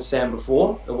had played with Sam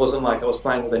before. It wasn't like I was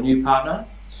playing with a new partner,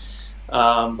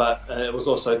 but it was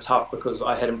also tough because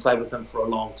I hadn't played with him for a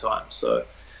long time. So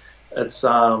it's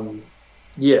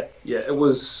it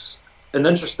was an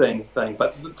interesting thing.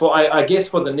 But I guess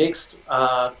for the next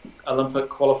Olympic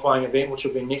qualifying event, which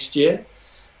will be next year,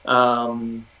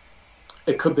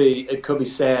 it could be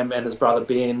Sam and his brother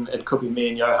Ben. It could be me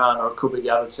and Johan, or it could be the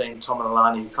other team, Tom and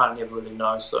Alani. You kind of never really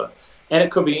know. So, and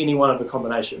it could be any one of the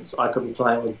combinations. I could be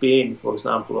playing with Ben, for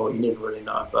example, or you never really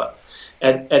know. But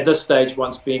at this stage,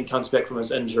 once Ben comes back from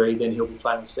his injury, then he'll be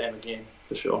playing with Sam again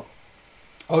for sure.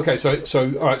 Okay, so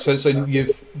all right, so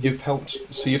you've helped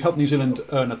New Zealand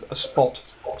earn a spot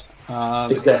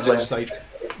exactly at that stage,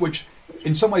 which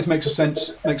in some ways makes sense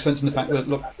in the fact that,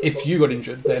 look, if you got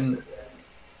injured, then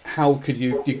how could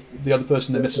the other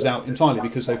person that misses out entirely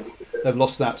because they've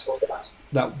lost that sort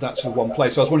of one play.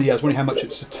 So I was wondering how much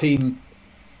it's a team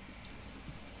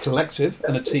collective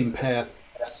and a team pair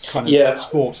kind of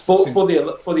sport. For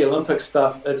the Olympic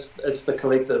stuff, it's the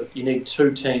collective. You need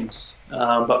 2 teams,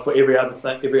 but for every other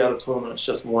tournament, it's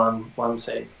just one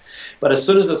team. But as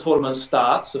soon as the tournament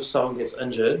starts, if someone gets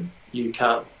injured, you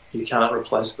can't you can't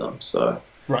replace them. So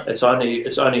right. it's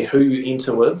only who you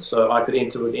enter with. So I could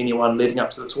enter with anyone leading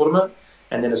up to the tournament,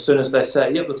 and then as soon as they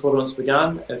say, "Yep, the tournament's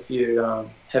begun," if you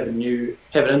have an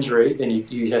injury, then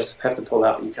you have to pull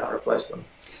out. You can't replace them.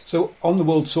 So on the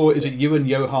World Tour, is it you and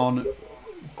Johan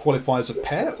qualify as a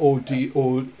pair, or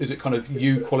is it kind of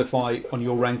you qualify on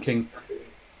your ranking,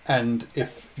 and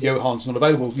if Johan's not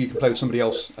available, you can play with somebody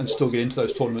else and still get into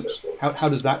those tournaments? How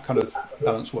does that kind of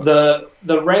balance work?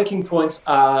 The ranking points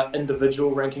are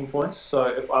individual ranking points. So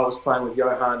if I was playing with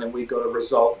Johan and we got a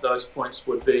result, those points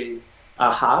would be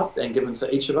halved and given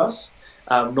to each of us.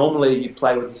 Normally you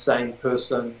play with the same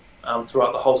person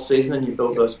throughout the whole season and you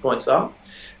build those points up.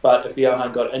 But if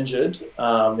Johan got injured,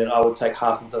 then I would take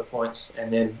half of the points,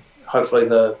 and then hopefully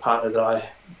the partner that I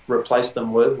replaced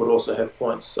them with would also have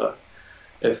points. So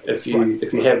if you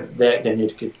have that, then you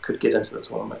could get into the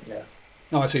tournament. Yeah.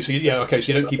 Oh, I see. So okay.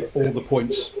 So you don't keep all the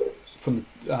points from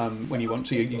when you want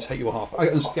to. You take your half.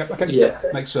 Okay. Yeah.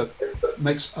 Makes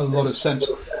a lot of sense.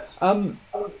 I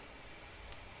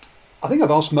think I've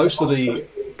asked most of the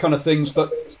kind of things,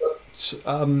 but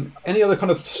any other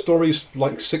kind of stories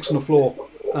like six on the floor?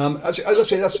 Actually, one of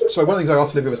the things I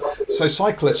asked Olivia was, so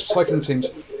cycling teams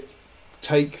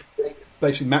take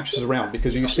basically mattresses around,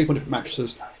 because if you sleep on different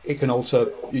mattresses, it can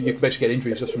alter, you can basically get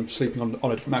injuries just from sleeping on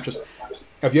a different mattress.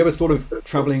 Have you ever thought of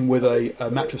travelling with a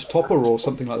mattress topper or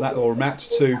something like that, or a mat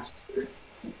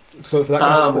for that kind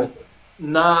of stuff?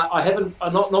 Nah, I haven't.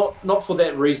 Not for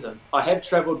that reason. I have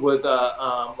travelled with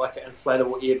like an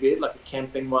inflatable airbed, like a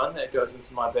camping one that goes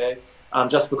into my bag.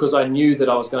 Just because I knew that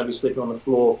I was going to be sleeping on the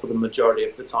floor for the majority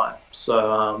of the time.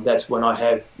 So that's when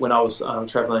I was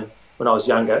traveling when I was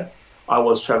younger. I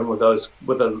was traveling with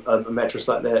a mattress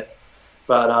like that.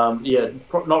 But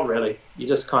not really. You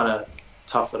just kind of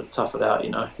tough it out,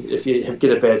 you know. If you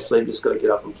get a bad sleep, you just got to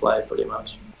get up and play, pretty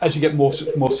much. As you get more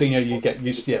senior, you get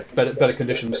used to better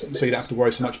conditions, so you don't have to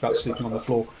worry so much about sleeping on the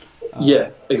floor.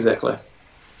 Yeah, exactly.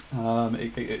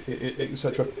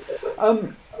 Etc.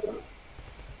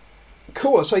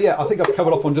 Cool. So I think I've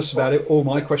covered off on just about all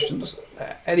my questions.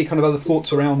 Any kind of other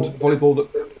thoughts around volleyball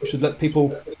that we should let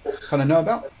people kind of know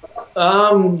about?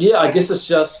 I guess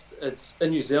it's in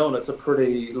New Zealand. It's a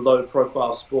pretty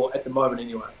low-profile sport at the moment.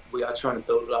 Anyway, we are trying to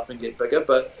build it up and get bigger,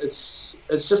 but it's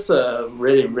just a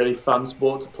really, really fun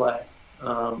sport to play,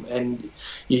 and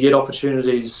you get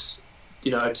opportunities,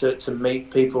 you know, to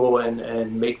meet people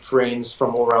and meet friends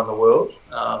from all around the world.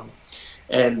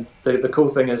 And the cool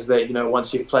thing is that, you know,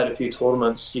 once you've played a few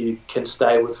tournaments, you can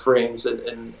stay with friends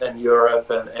in Europe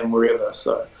and wherever,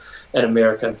 so in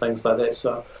America and things like that.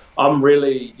 So I'm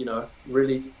really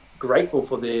grateful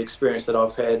for the experience that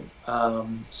I've had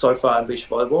so far in beach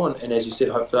volleyball. And as you said,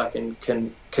 hopefully I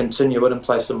can continue it and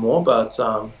play some more. But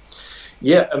I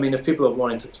mean, if people are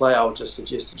wanting to play, I would just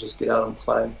suggest to just get out and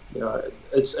play. You know,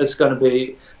 it's going to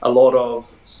be a lot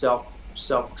of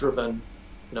self-driven.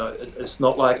 You know, it's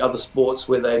not like other sports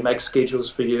where they make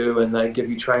schedules for you and they give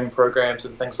you training programs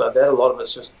and things like that. A lot of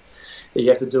it's just that you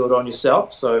have to do it on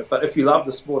yourself. So, but if you love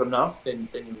the sport enough, then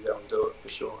you'll go and do it for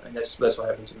sure. And that's what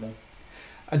happened to me.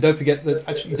 And don't forget that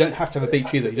actually you don't have to have a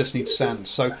beach either. You just need sand.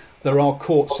 So there are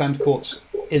sand courts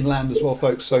inland as well,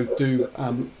 folks. So do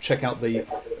check out the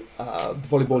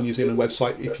Volleyball New Zealand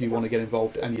website if you want to get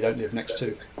involved and you don't live next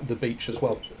to the beach as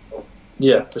well.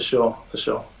 Yeah, for sure.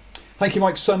 Thank you,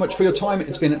 Mike, so much for your time.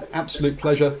 It's been an absolute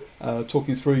pleasure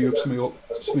talking through some of your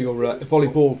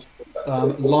volleyball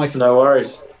life. No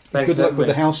worries. Thanks. Good luck with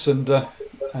the house and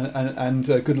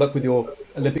good luck with your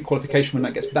Olympic qualification when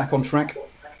that gets back on track.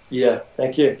 Yeah,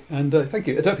 thank you. And thank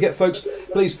you. Don't forget, folks,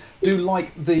 please do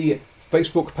like the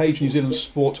Facebook page, New Zealand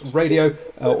Sport Radio,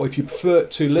 or if you prefer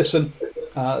to listen,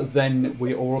 then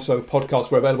we are also a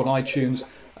podcast. We're available on iTunes,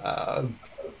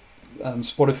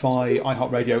 Spotify,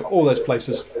 iHeartRadio, all those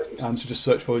places. So just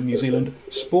search for New Zealand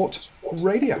Sport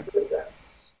Radio.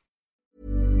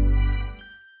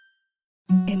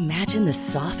 Imagine the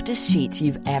softest sheets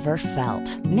you've ever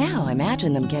felt. Now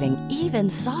imagine them getting even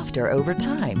softer over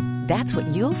time. That's what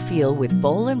you'll feel with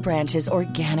Boll & Branch's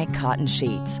organic cotton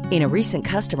sheets. In a recent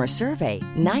customer survey,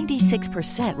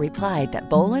 96% replied that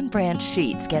Boll & Branch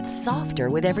sheets get softer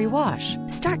with every wash.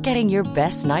 Start getting your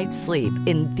best night's sleep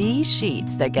in these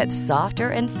sheets that get softer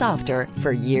and softer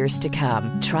for years to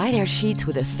come. Try their sheets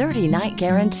with a 30-night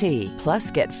guarantee. Plus,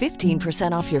 get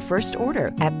 15% off your first order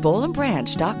at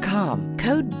bollandbranch.com.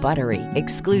 Code BUTTERY.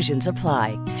 Exclusions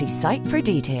apply. See site for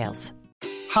details.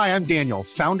 Hi, I'm Daniel,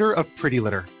 founder of Pretty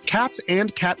Litter. Cats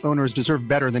and cat owners deserve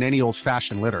better than any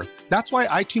old-fashioned litter. That's why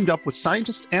I teamed up with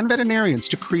scientists and veterinarians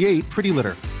to create Pretty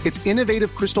Litter. Its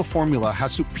innovative crystal formula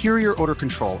has superior odor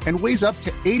control and weighs up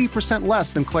to 80%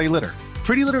 less than clay litter.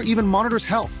 Pretty Litter even monitors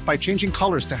health by changing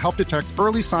colors to help detect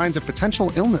early signs of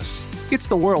potential illness. It's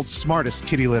the world's smartest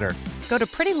kitty litter. Go to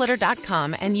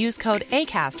prettylitter.com and use code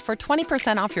ACAST for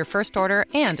 20% off your first order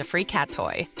and a free cat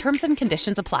toy. Terms and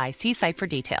conditions apply. See site for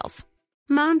details.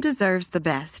 Mom deserves the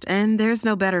best, and there's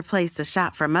no better place to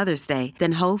shop for Mother's Day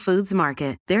than Whole Foods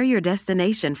Market. They're your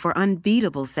destination for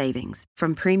unbeatable savings,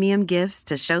 from premium gifts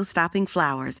to show-stopping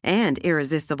flowers and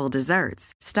irresistible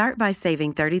desserts. Start by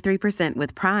saving 33%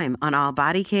 with Prime on all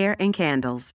body care and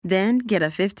candles. Then get a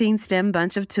 15-stem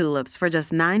bunch of tulips for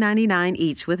just $9.99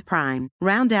 each with Prime.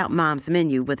 Round out Mom's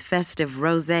menu with festive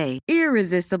rosé,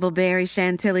 irresistible berry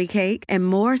chantilly cake, and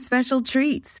more special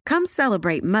treats. Come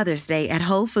celebrate Mother's Day at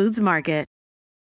Whole Foods Market.